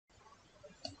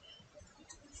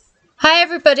Hi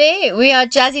everybody, we are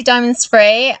Jazzy Diamonds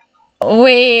Free.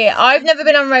 I've never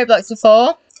been on Roblox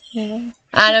before, and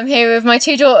I'm here with my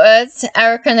two daughters,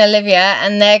 Erica and Olivia,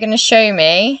 and they're going to show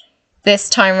me this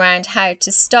time round how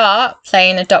to start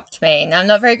playing Adopt Me. Now I'm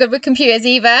not very good with computers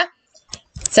either,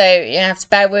 so you have to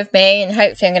bear with me and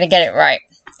hopefully I'm going to get it right.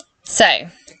 So,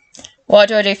 what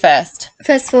do I do first?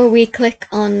 First of all, we click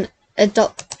on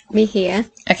Adopt Me here.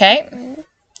 Okay.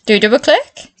 Do a double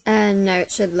click? No,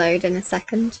 it should load in a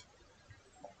second.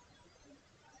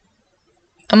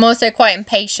 I'm also quite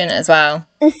impatient as well.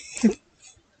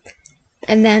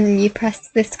 And then you press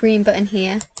this green button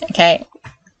here. Okay.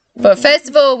 But first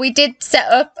of all, we did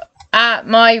set up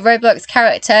my Roblox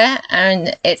character,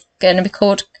 and it's going to be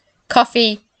called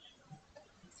Coffee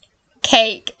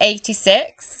Cake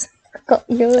 86.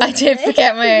 I did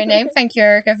forget my own name. Thank you,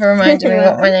 Erica, for reminding me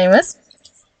what my name was.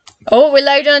 Oh, we're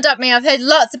loading on Adopt Me. I've heard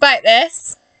lots about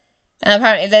this. And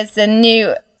apparently there's the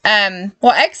new,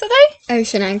 what eggs are they?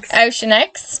 Ocean eggs. Ocean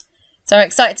eggs. So I'm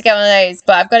excited to get one of those.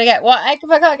 But I've got to get, what egg have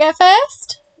I got to get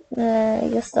first?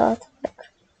 Your starter egg.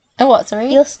 Oh, what,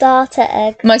 sorry? Your starter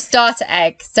egg. My starter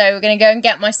egg. So we're going to go and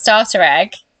get my starter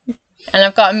egg. And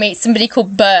I've got to meet somebody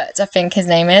called Bert, I think his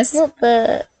name is. Not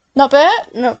Bert. Not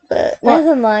Bert? Not Bert. What?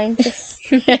 Never mind. Just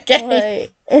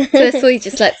Okay. wait. First of all, you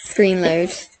just let the screen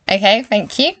load. Okay,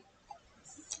 thank you.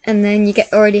 And then you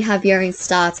already have your own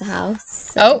starter house.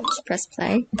 So just press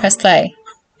play. Press play.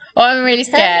 Oh, I'm really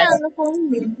scared. Turn down the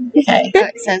volume. Okay. Oh,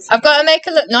 it says, I've got to make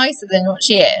her look nicer than what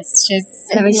she is.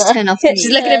 let me just turn off the She's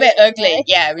music. looking a bit ugly.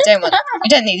 Yeah, we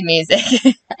don't need the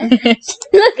music.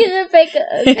 Look at the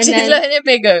bigger. She's then- looking a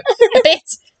bit a bit,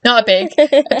 not a big,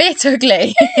 a bit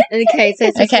ugly. Okay, so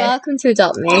it says, Okay. welcome to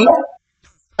Adopt Me.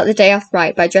 Got the day off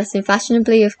right by dressing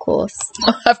fashionably, of course.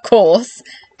 Of course.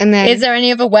 And then, Is there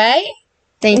any other way?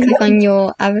 then you click on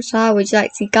your avatar. Would you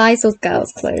like to see guys or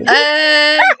girls clothes?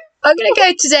 I'm going to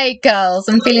go today, girls.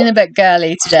 I'm feeling a bit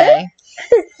girly today.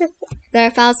 There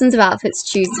are thousands of outfits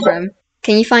to choose from.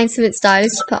 Can you find something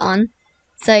stylish to put on?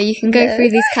 So you can go through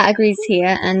these categories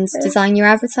here and design your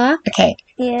avatar. Okay.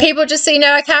 Yeah. People, just so you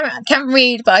know, I can't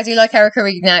read, but I do like Erica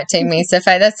reading out to me, so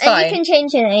that's fine. And you can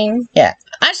change your name. Yeah.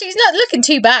 Actually, it's not looking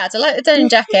too bad. I like the denim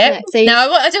jacket. Yeah, so you- No,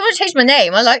 I don't want to change my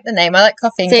name. I like the name. I like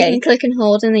coffee and So you can cake. click and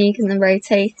hold and then you can then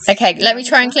rotate. Okay, let me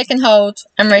try and click and hold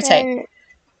and rotate. And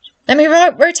Let me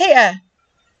rotate her.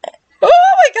 Oh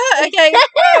my god, okay.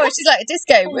 Oh, she's like a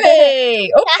disco.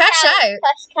 Whee! Oh, cash out.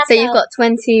 Cash So you've out. got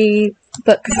 20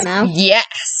 bucks now.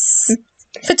 Yes.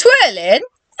 For twirling?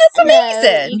 That's No,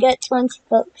 amazing. you get 20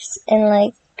 bucks in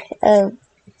like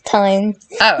time.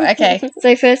 Oh, okay.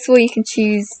 So first of all, you can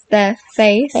choose their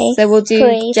face. Face, So we'll do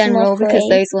free, general some are because free.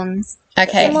 those ones.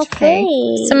 Okay. Some are Okay.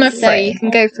 free. Some are So free. you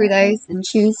can go through those and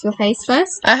choose your face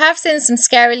first. I have seen some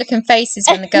scary looking faces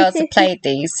when the girls have played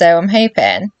these, so I'm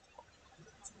hoping.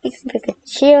 You can pick a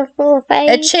cheerful face.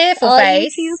 A cheerful Are you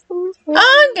face? cheerful?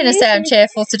 I'm going to say I'm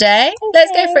cheerful today.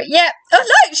 Let's go for it. Yep. Oh,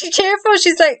 look, she's cheerful.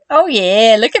 She's like, oh,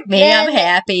 yeah, look at me. I'm Then-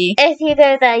 happy. If you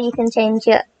go there, you can change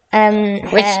your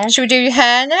hair. Should we do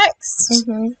hair next?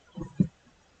 Mhm.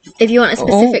 If you want a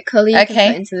specific colour, you okay.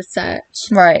 can put into the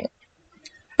search. Right.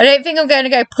 I don't think I'm going to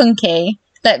go punky.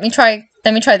 Let me try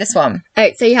this one. Oh,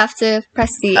 so you have to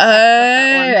press the Oh,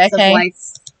 that one, okay.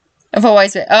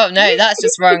 otherwise- Oh, no, that's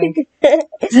just wrong.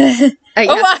 Oh, you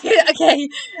Oh, have- okay.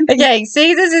 Okay,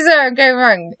 see, this is where I'm going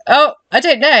wrong. Oh, I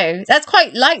don't know. That's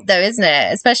quite light, though, isn't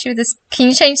it? Especially with this. Can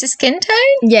you change the skin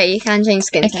tone? yeah, you can change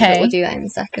skin tone, Okay. but we'll do that in a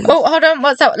second. Oh, hold on.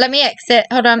 What's that? Let me exit.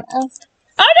 Hold on. Oh.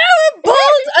 Oh, no, I'm bald.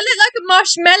 I look like a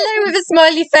marshmallow with a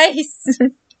smiley face.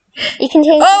 You can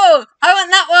change. Oh, I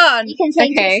want that one. You can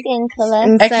change Okay. your skin color.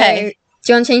 And Okay. so,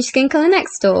 do you want to change skin colour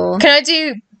next or? Can I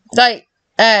do, like,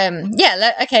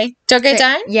 yeah, okay. Do I go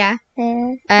down? Yeah,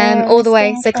 Yeah. all the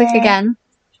way. So click again,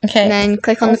 Okay. and then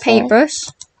click on the Okay. paintbrush,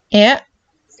 Yeah.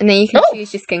 and then you can Oh.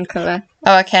 choose your skin colour.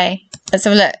 Oh, okay. Let's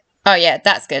have a look. Oh, yeah,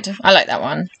 that's good. I like that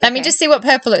one. Let me Okay. just see what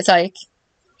purple looks like.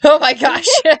 Oh, my gosh.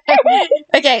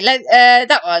 Okay,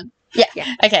 that one. Yeah.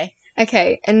 Yeah. Okay.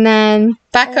 Okay, and then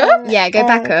Back up? yeah, go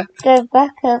back up. Go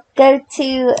back up. Go to.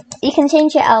 You can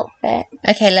change your outfit.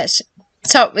 Okay, let's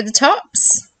top with the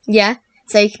tops. Yeah,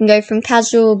 so you can go from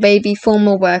casual, baby,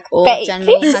 formal work, or Baby.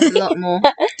 general has a lot more.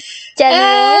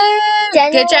 General.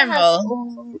 Good Has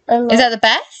general. a lot. Is that the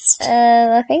best?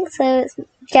 I think so. It's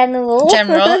general.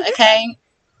 General, okay.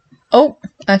 Oh,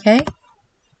 okay.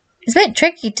 It's a bit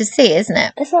tricky to see, isn't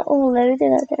it? It's not all loaded.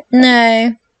 I don't.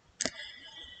 No.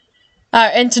 Our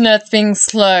internet's being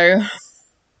slow.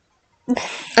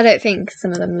 I don't think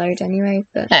some of them load anyway,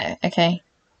 but Oh, okay.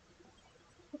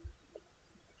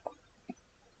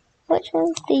 Which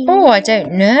one's the? Oh, I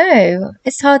don't know.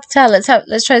 It's hard to tell. Let's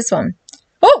try this one.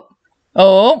 Oh,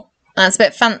 Oh, that's a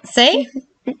bit fancy.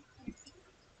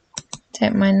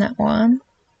 Don't mind that one.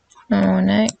 Oh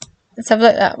no. Let's have a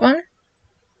look at that one.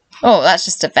 Oh, that's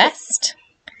just a vest.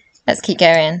 Let's keep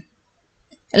going.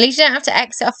 At least you don't have to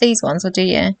exit off these ones, or do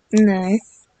you? No.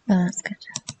 Oh, that's good.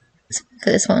 Let's look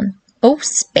at this one. Oh,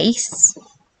 space.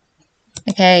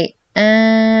 Okay.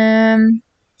 Oh.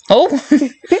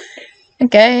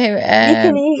 Okay.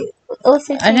 You can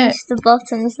also I know. change the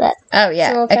bottoms that. Oh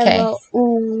yeah. So Okay.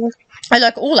 I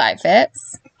like all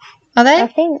outfits. Are they? I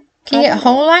think. Can you get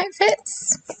whole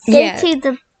outfits? Go Yeah. to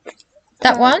the.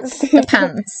 That one? The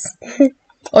pants.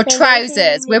 Or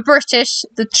trousers. We're British.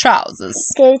 The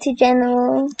trousers. Go to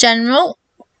general. General.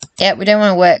 Yeah, we don't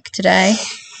want to work today.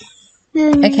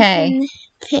 Okay.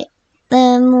 Pick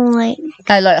them like.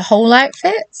 I like whole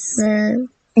outfits.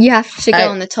 You have to go Oh.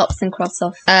 on the tops and cross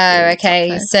off. Oh, the okay.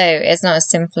 top first. So it's not as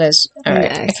simple as. No,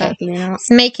 Alright, okay. sadly not. It's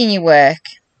making you work.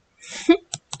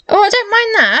 Oh, I don't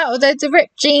mind that. Although the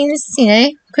ripped jeans, you know,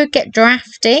 could get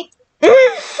drafty.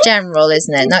 General,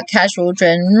 isn't it? Not casual.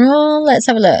 General. Let's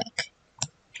have a look.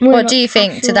 What do you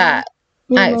think to that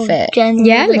outfit?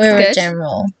 Yeah, looks We're a good.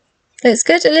 general. Looks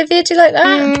good, Olivia. Do you like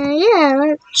that?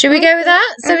 Yeah. Should we go with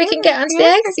that so we can get onto the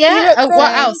eggs? Yeah. Oh,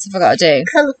 what else have I got to do?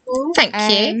 Colourful. Thank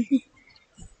you.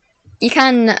 You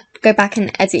can go back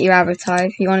and edit your avatar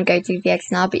if you want to go do the eggs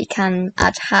now, but you can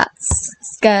add hats,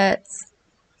 skirts,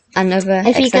 and other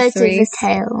If you go to the accessories.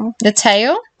 tail, The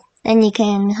tail? then you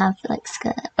can have like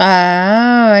skirt.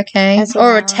 Oh, okay. As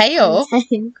Or a well. tail.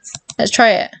 Let's try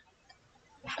it.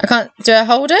 I can't. Do I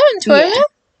hold it and twirl Yeah. it?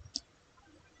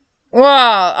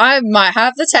 Wow, I might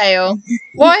have the tail.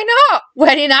 Why not?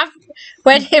 When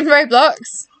in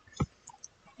Roblox.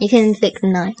 You can pick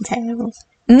 9 tails.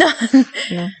 No.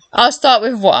 No. I'll start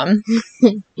with one.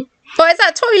 What is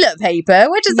that toilet paper?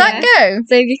 Where does that go?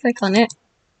 So if you click on it,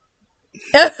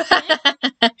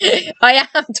 I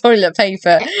am toilet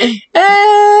paper.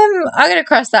 I'm gonna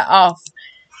cross that off.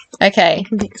 Okay, You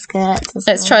can pick skirts. As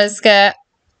let's well. try the skirt.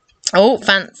 Oh,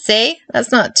 fancy.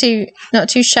 That's not too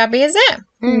shabby, is it?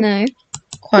 no.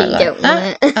 Quite You like don't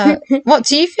that. want it. What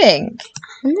do you think?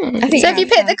 No. I think So if you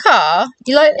pick the car,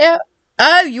 you like it?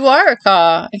 Oh, you are a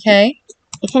car. Okay.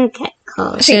 You can get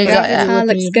cars. She was your like that. avatar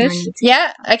looks good.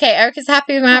 Yeah. Okay. Erica's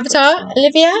happy with my avatar.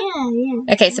 Olivia.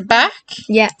 Yeah. Okay. So back.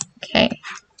 Yeah. Okay.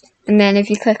 And then if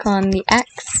you click on the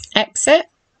X, Exit.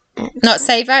 Not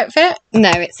save outfit.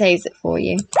 no, it saves it for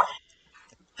you.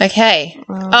 Okay.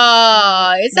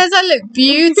 Oh, it says I look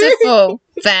beautiful.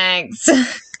 Thanks.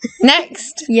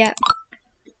 Next. Yep.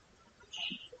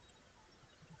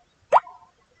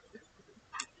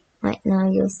 Right now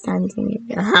you're standing in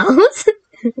your house.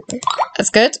 That's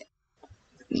good.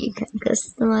 You can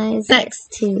customize Next.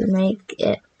 it to make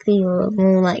it feel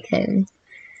more like home.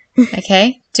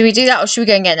 Okay. Do we do that or should we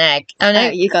go and get an egg? Oh no.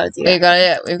 You gotta do We've it. got to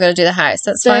do it. We've got to do the house.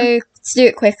 That's So fine. to do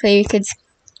it quickly, you could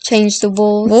change the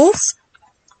walls. Walls.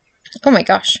 Oh my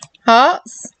gosh.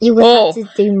 Hearts. You would Oh.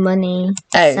 have to do money.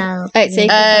 Oh. Sell. Oh, so you Oh,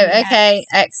 can, okay.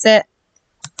 Exit.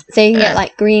 so you can get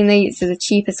like green. These are the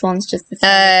cheapest ones, just the Oh,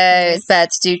 same. it's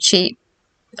better to do cheap.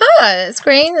 Oh, that's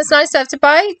green. That's nice to have to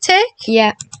buy. Tick.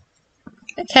 Yeah.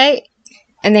 Okay.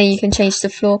 And then you can change the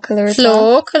floor colour as well.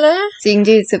 Floor colour. So you can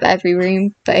do this with every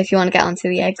room, but if you want to get onto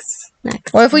the eggs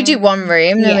next. Or if we do one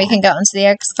room, then we Yeah. can get onto the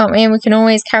eggs, can't we? And we can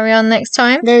always carry on next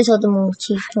time. Those are the more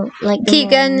cheaper. Like the Keep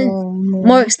going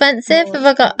more expensive. Have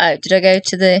I got? Oh, did I go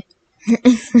to the?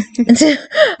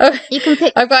 Oh, You can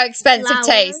pick. I've got expensive flowers.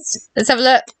 taste. Let's have a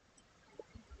look.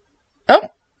 Oh,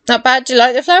 not bad. Do you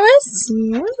like the flowers?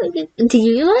 Yeah, do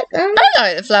you like them? I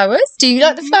like the flowers. Do you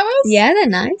like the flowers? Yeah, they're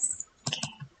nice.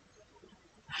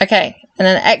 Okay, and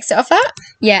then exit off that.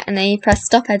 Yeah, and then you press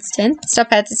stop editing, Stop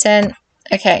editing.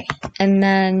 Okay, and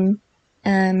then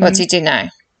what do you do now?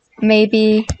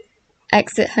 maybe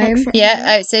exit home. Exit.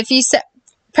 Yeah. Oh, so if you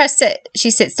press it, she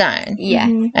sits down. Yeah.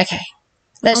 Mhm. Okay.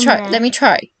 Let's On try. there. Let me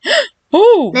try.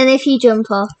 Oh, Then if you jump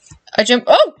off, I jump.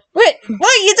 Oh, wait.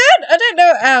 What you did? I don't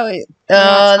know how.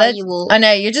 Oh, how that's. you walk. I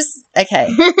know. You're just okay.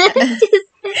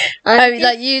 Oh,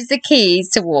 like use the keys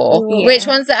to walk. Yeah. Which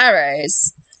one's the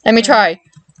arrows? Let me try.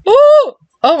 Oh,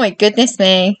 oh my goodness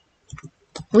me!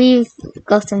 We've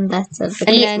gotten better. because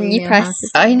then we you know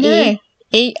press- how to I know.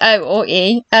 E. Oh, or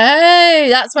E. Oh,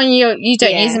 that's when you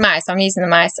don't Yeah. use the mouse. I'm using the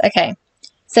mouse. Okay.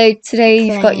 So today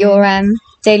you've got your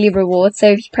daily reward.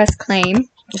 So if you press claim,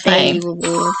 daily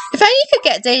reward. If only you could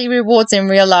get daily rewards in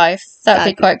real life,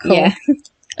 that'd be quite cool. Yeah.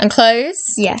 And close.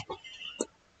 Yeah.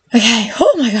 Okay.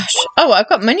 Oh my gosh. Oh, I've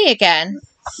got money again.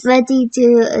 Ready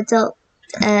to adopt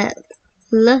a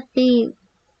fluffy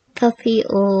puppy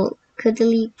or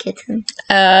cuddly kitten?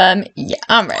 Yeah,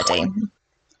 I'm ready.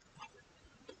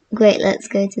 Great, let's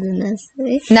go to the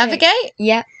nursery. Navigate?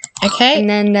 Yep. Okay. And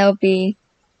then there'll be.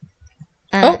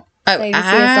 Oh, so you see it's like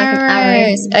an arrow.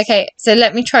 arrows. Okay, so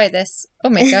let me try this. Oh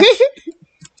my gosh.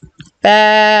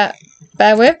 bear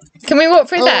with. Can we walk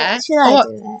through there? Should I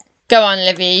do that? Go on,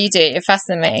 Olivia, you do it. You're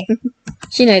faster than me.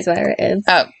 She knows where it is.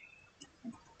 Oh.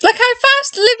 Look how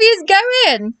fast Olivia's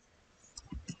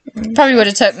going. Probably would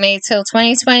have took me till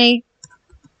 2020.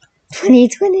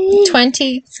 2020.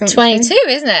 2022,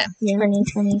 isn't it? Yeah.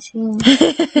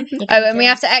 2022. Oh, and we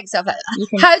have to exit off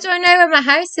it. How do I know where my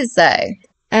house is, though?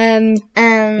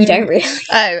 You don't really.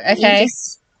 Oh, okay. You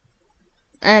just,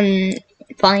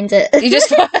 find it. You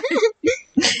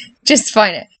just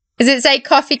find it. Does it say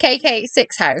Coffee Cake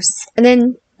 86 house? And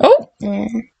then. Oh. Yeah.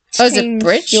 Oh, it's a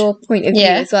bridge? Your point of view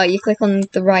Yeah. as well. You click on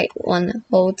the right one,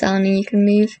 hold down, and you can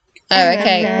move. Oh,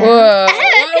 okay. Yeah. Whoa.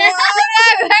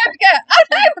 Oh, no, Erica. Oh,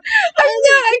 no. Oh,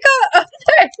 no, I can't.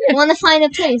 Oh, no. Want to find a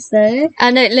place though?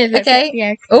 I know, live. Okay.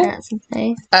 Yeah. Oh. That's a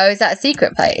place. Oh, is that a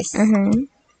secret place? But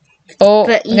Oh, I'm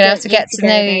you going to have don't to need get to to go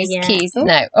know there these yet. keys. Oh.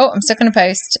 No. Oh, I'm stuck on a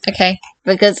post. Okay.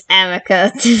 Because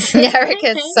Erica. Yeah,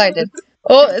 Erica decided.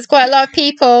 Oh, there's quite a lot of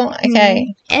people.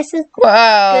 Okay. It's a Whoa,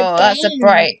 Good that's a game.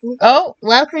 bright. Oh,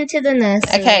 welcome to the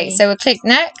nursery. okay. So we'll click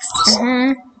next.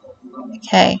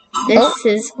 Okay. This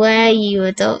is where you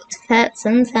adopt pets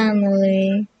and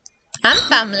family. And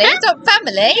family. Adopt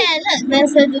family. Yeah, look,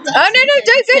 there's an adoption. Oh, no,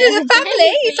 don't go to the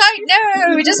family. It's like,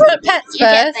 no, we just want pets You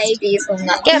get first. babies from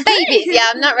that. Get babies. Yeah,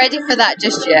 I'm not ready for that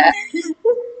just yet.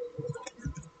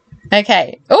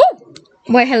 Okay. Oh,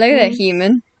 Wait, hello there,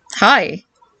 human. hi.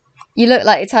 You look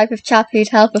like the type of chap who'd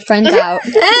help a friend out.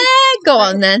 Go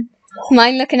on then.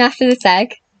 Mind looking after this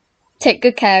egg? Take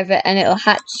good care of it, and it'll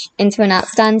hatch into an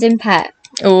outstanding pet.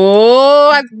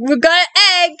 Oh, we've got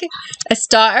an egg. A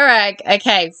starter egg.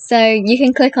 Okay. So you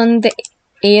can click on the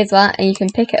E as well, and you can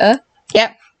pick it up.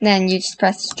 Yep. Then you just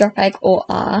press drop egg or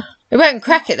R. It won't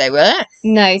crack it though, will it?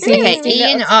 No, so you Okay, can do E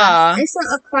and little R. It's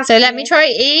not a crack. So let me try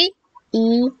E.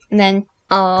 E. and then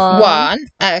One.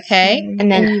 Okay.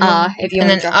 and then R if you And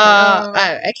want then to drop R.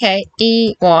 Oh, okay.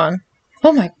 E1.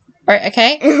 Oh my. Right.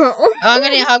 Okay. Oh, I'm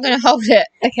gonna hold it.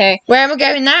 it. Okay, Where am I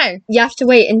going now? you have to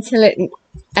wait until it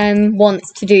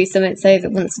wants to do something. So if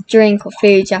it wants a drink or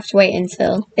food, you have to wait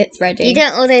until it's ready. You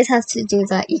don't always have to do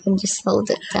that. You can just fold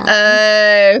it down.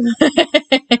 Oh.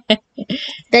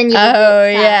 Then you. Oh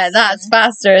yeah, that's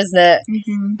faster, isn't it?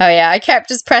 Oh yeah, I kept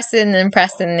just pressing and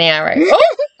pressing the arrow.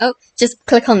 Oh Oh, just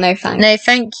click on no thanks. no,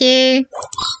 thank you.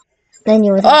 Then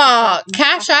you would. Oh,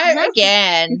 cash out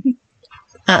again.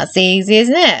 That's easy,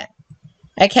 isn't it?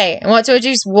 Okay, and what do I do?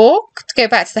 Just walk to go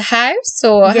back to the house,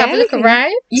 or Yeah, have a look you can-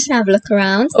 around? You can have a look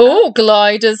around. Oh,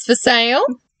 gliders for sale.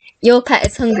 Your pet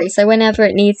is hungry, so whenever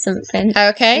it needs something,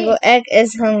 Okay. Your egg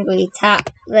is hungry.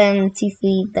 Tap them to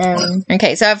feed them.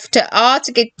 Okay, so I have to R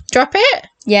to drop it.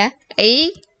 yeah,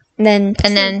 E, and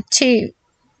and then 2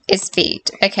 is feed.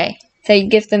 Okay. so you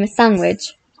give them a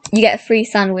sandwich. You get a free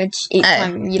sandwich each Oh.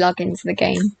 time you log into the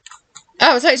game.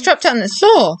 Oh, so it's dropped on the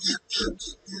floor.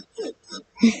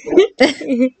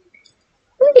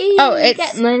 Oh, You it's-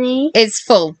 get money. It's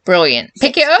full. Brilliant.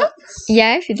 Pick it up,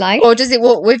 Yeah, if you'd like. or does it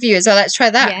walk with you as well? Let's try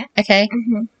that. Yeah. Okay.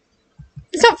 Mhm.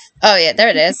 It's not. Oh yeah, there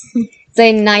it is.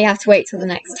 So now you have to wait till the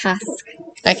next task.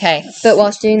 Okay. But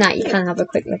whilst doing that, you can have a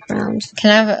quick look around. Can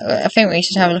I have? I think we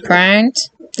should have a look around.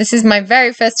 This is my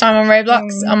very first time on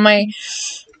Roblox. On my,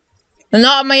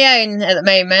 not on my own at the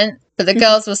moment, but the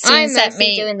girls will soon I'm set mostly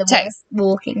me doing the text.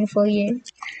 walking for you.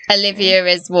 Olivia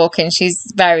is walking. She's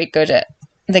very good at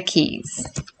the keys.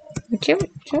 Jump,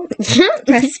 jump.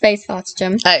 Press spacebar to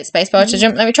jump. Oh, spacebar to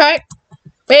jump. Let me try.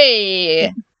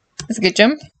 Hey, that's a good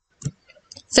jump.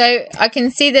 So I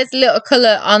can see there's a little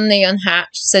colour on the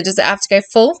unhatched. So does it have to go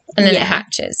full and then it Yeah.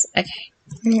 hatches? Okay.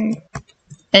 Mm.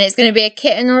 And it's going to be a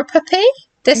kitten or a puppy.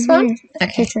 This one.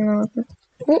 Okay. Kitten or-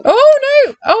 Oh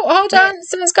no! Oh, hold on.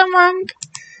 Something's gone wrong.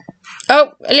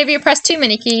 Oh, Olivia pressed too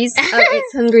many keys. Oh,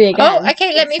 it's hungry again. Oh,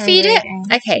 okay. Let me feed it.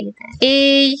 Okay.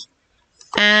 E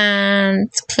and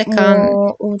click on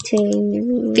More or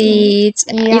two. feed.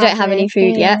 You don't have any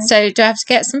food yet. So do I have to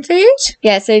get some food?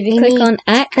 Yeah, so if you click on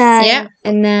X, Yeah.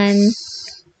 and then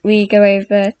we go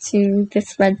over to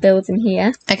this red building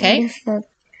here. Okay.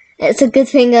 It's a good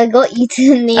thing I got you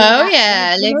to need. Oh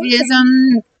yeah, Olivia's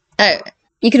on. Oh,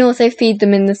 You can also feed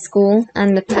them in the school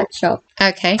and the pet shop.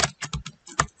 okay.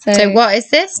 So, So what is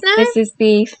this now? this is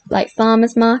the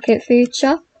farmers market food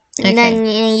shop. And then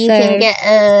you So- can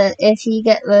get if you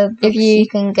get the If you-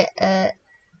 can get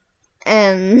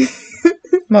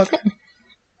Welcome.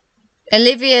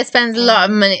 Olivia spends a lot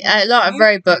of money, a lot of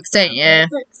Robux, don't you? yeah.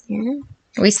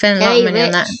 We spend a lot of Very money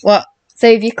on that. rich. What? So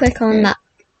if you click on that,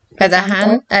 For the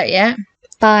hand? Oh yeah.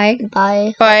 buy,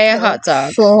 Buy a hot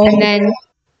dog. for and then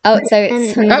so it's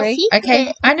And- hungry. Oh,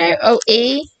 okay. I know. Oh,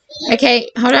 E. Okay,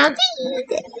 hold on.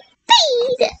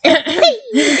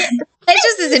 It's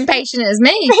just as impatient as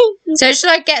me. So should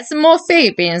I get some more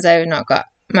food, being as though we've not got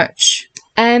much?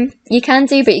 You can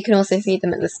do, but you can also feed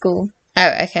them at the school.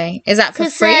 Oh, okay. Is that for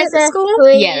 'Cause free at there's the a school?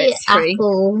 free Yeah, it's free.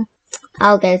 apple.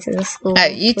 I'll go to the school. Oh,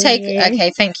 you for take. you.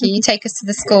 Okay, thank you. You take us to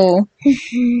the school.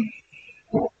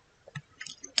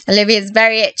 Olivia's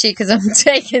very itchy because I'm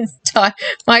taking my And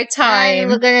we're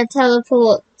time. gonna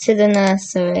teleport to the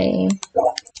nursery.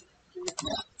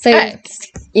 So Oh.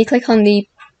 you click on the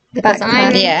Because backpack.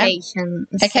 I'm Yeah. impatient.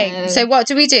 Okay, so what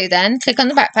do we do then? Click on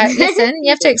the backpack. Listen, you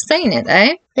have to explain it though.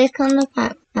 click on the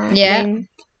backpack. Yeah.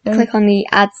 Then click on the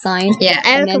add sign. Yeah. and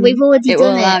Erica, then we've already it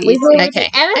will done allow it. you We've to. already Okay.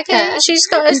 Erica. Okay. She's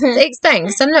got to explain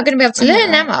because I'm not going to be able to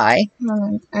learn, am I?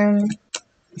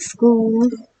 School.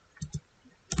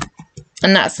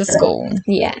 And that's the school.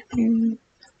 Yeah.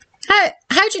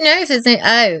 How do you know if there's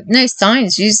no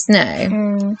signs? You just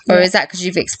know, or is that because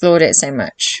you've explored it so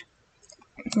much?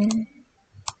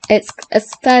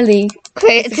 It's fairly.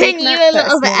 Creating big you map, a but lot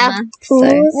of small map,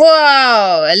 apples.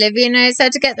 Whoa! Olivia knows how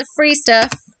to get the free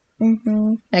stuff.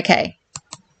 Okay.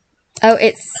 Oh,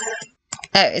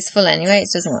 it's full anyway. It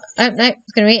doesn't want. Oh no,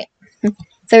 it's gonna be.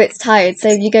 so it's tired. So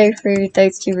you go through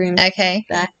those two rooms Okay.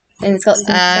 there, and it's got some.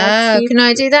 Oh, can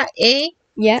I do that? E.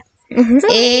 Yeah.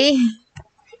 E.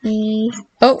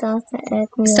 Oh,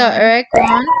 starter egg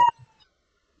one.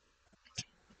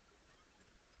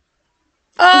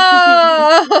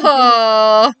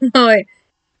 Oh!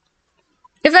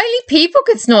 If only people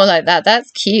could snore like that.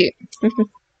 That's cute.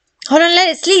 Hold on, let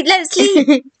it sleep. Let it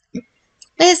sleep.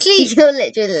 Let it sleep. You're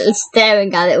literally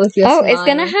staring at it with your Oh, smile. it's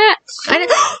gonna hatch. I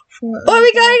know. What are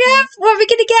we going to get? What are we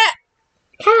gonna get?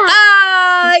 Cat.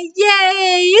 Oh,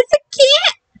 yay! It's a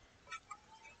cat.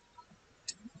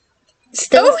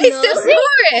 Still Oh, he's still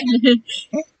snoring.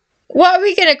 What are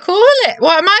we gonna call it?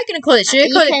 What am I gonna call it? Should I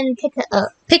You call it? can pick it up.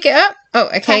 Pick it up. Oh,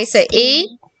 okay. So E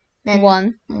Then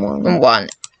One. and 1.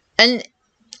 And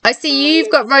I see you've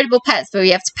got roadable pets, but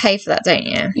you have to pay for that, don't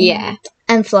you? Yeah.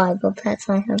 And flyable pets.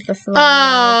 I have the flyable.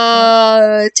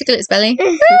 Oh, tickle its belly.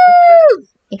 Woo!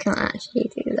 You can't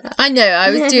actually do that. I know. I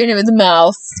was doing it with the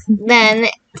mouth. Then,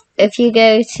 if you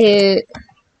go to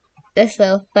this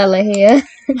little fella here,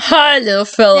 Hi, little then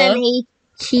fella.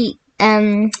 he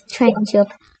trains your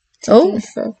pet to Oh, do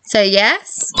stuff. so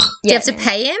yes. Do you Yeah. have to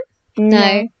pay him?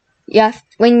 No. Yeah.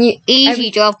 When you Easy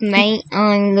job, mate.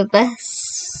 I'm the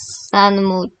best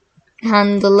animal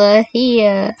handler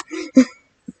here.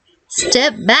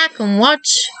 Step back and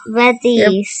watch. Ready,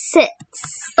 Yep. sit.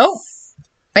 Oh,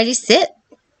 ready, sit.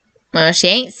 Well, she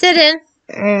ain't sitting.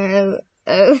 Oh.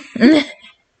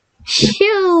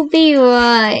 She'll be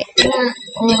right. That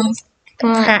was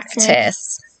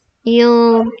Practice.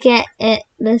 You'll get it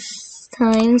this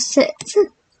time. Sit.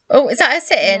 Oh, is that her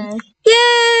sitting? No.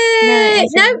 Yay!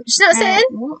 it's No, not. she's not sitting.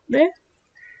 What the?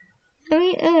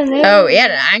 Oh, no. Oh, he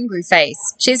had an angry face.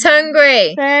 She's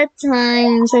hungry. Third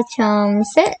time's a charm.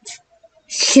 Sit.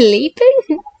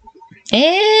 Sleeping?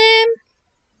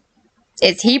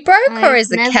 Is he broke or is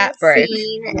the I've cat never broke?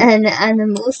 seen an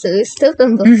animal so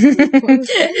stubborn before.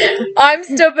 I'm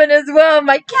stubborn as well.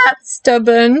 My cat's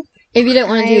stubborn. if you don't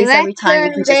want to do this every time,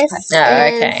 you can just press. this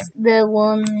Oh, okay. is the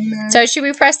one. So should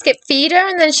we press skip feeder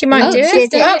and then she might Oh, do She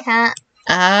it? did Oh. cat.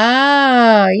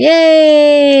 Oh,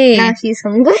 yay! Now she's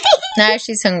hungry. Now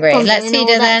she's hungry. From Let's doing feed all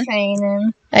her that then.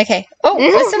 Training. Okay. Oh,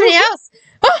 there's somebody else.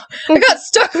 Oh, I got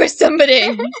stuck with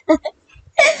somebody.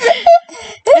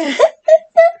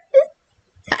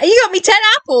 You got me 10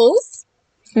 apples.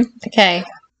 Okay.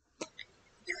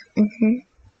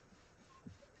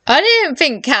 I didn't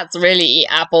think cats really eat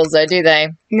apples though, do they?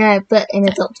 No, but in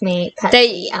Adopt Me, pets They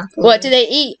eat apples. What do they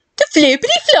eat? The flippity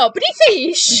floppity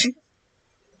fish.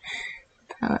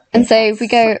 And so if we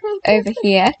go over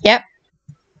here, Yep.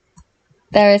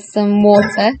 there is some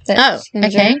water that Oh, she can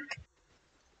okay. drink.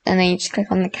 And then you just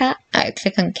click on the cat. Oh,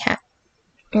 click on cat.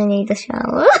 I need a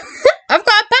shower. I've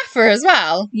got a buffer as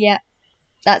well. Yeah.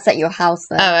 That's at your house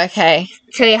though. Oh, okay.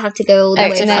 So you have to go all the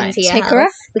way Okay, back fine. to your Take house her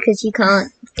up. because you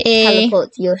can't E.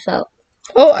 teleport to your shop.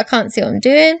 Oh, I can't see what I'm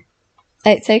doing.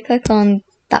 Right, so click on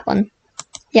that one.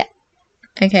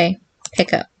 Okay,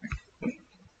 pick up.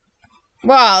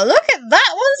 Wow, look at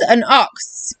that one's an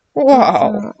ox.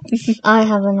 Wow. I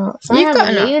have an ox. I You've have got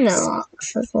a an ox. lunar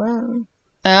ox as well.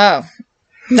 Oh,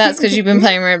 that's because you've been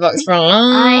playing Roblox for a I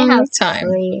long have time.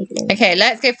 3 lunar Okay,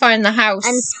 let's go find the house.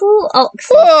 and 2 oxes.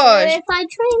 Whoa, So if I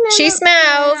train them she up to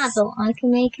smells. an adult, I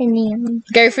can make a neon.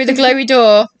 Go through the glowy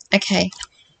door. Okay,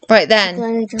 right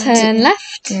then. Turn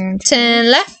left.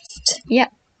 Turn left.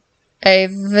 Yep.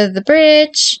 over the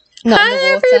bridge. Not in Hi, the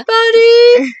water.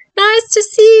 everybody. Nice to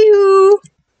see you.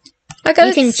 I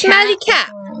got a smelly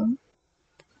cat.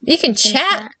 You can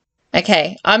chat.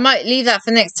 Okay, I might leave that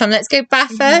for next time. Let's go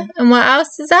Baffer. And what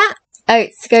else is that? Oh,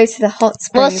 it's to go to the hot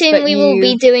springs. Well, soon we will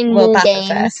be doing more games.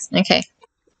 First. Okay.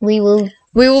 We will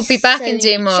be back and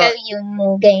do more. Show you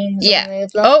more games. Yeah. On Roblox.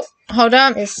 Oh, hold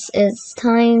on. This is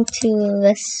time to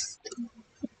rest.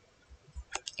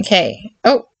 Okay.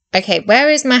 Oh, okay. Where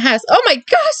is my house? Oh my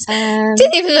gosh!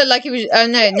 Didn't even look like he was. Oh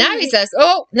no! Now he says,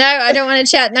 "Oh no, I don't want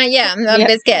to chat." Not yet. I'm a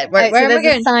bit scared. Where am I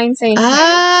going? Sign saying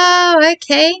oh,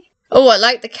 okay. Oh, I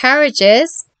like the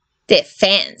carriages. They're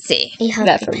fancy.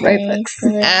 That's for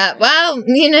Roblox. Well,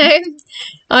 you know,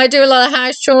 I do a lot of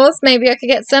house chores. Maybe I could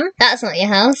get some. That's not your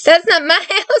house. That's not my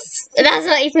house. That's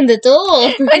not even the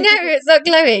door. I know, it's not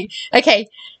glowing. Okay,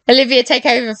 Olivia, take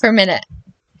over for a minute.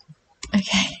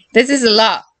 Okay, this is a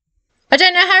lot. I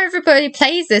don't know how everybody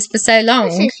plays this for so long.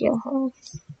 This is your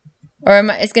house. Or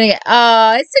am I, it's going to get...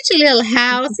 Oh, it's such a little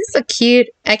house. It's so cute.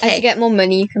 Okay. As you get more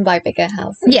money, you can buy bigger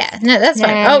houses. Yeah, no, that's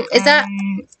fine. Oh, is that...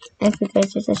 If we go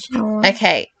to the shower.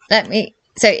 Okay, let me...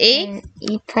 So, E?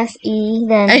 You press E,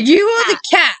 then... And you are the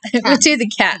cat. We'll do the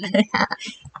cat.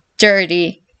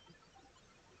 Dirty.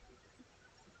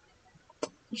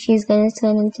 She's going to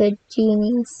turn into a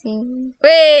junior soon.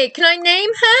 Wait, can I name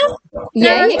her?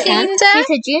 Yeah, no, you can. She's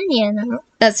a junior now.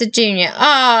 That's a junior.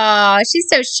 Oh, she's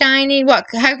so shiny. What?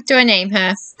 How do I name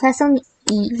her? Press on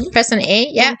E. Press on E,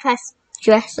 yeah. And press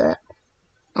dress up.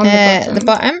 On the bottom. The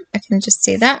bottom. I can just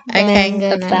see that. Okay.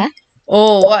 Then Up there.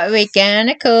 Oh, what are we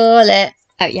gonna call it?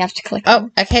 Oh, you have to click. Oh,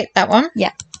 okay, that one.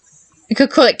 Yeah. We could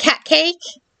call it cat cake.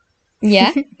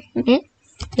 Yeah.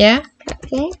 Yeah.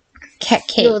 Okay. Cat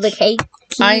cake. You're the cakey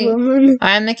woman.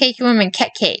 I am the cakey woman.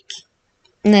 Cat cake.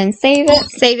 And then save it.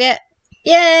 Save it.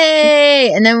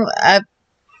 Yay! And then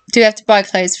do we have to buy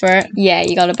clothes for it? Yeah,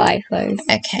 you gotta buy clothes.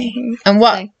 Okay. And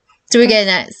what Okay. do we go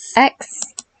next? X.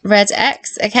 Red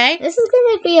X. Okay. This is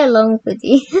going to be a long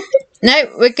video.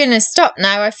 No, we're gonna stop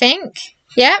now. I think.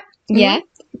 Yep. Yeah.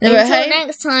 Then we're Until home.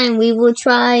 next time, we will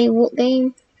try what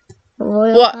game?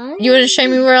 Royal What? High? You want to show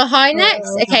me Royal High next?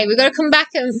 Royal Okay, we've got to come back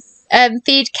and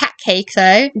feed Cat Cake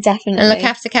though, Definitely. and look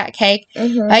after Cat Cake.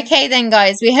 Okay then,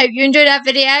 guys. We hope you enjoyed our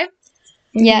video.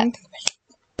 Yeah.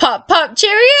 Pop, pop,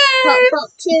 cheerio! Pop, pop,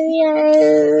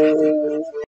 cheerio!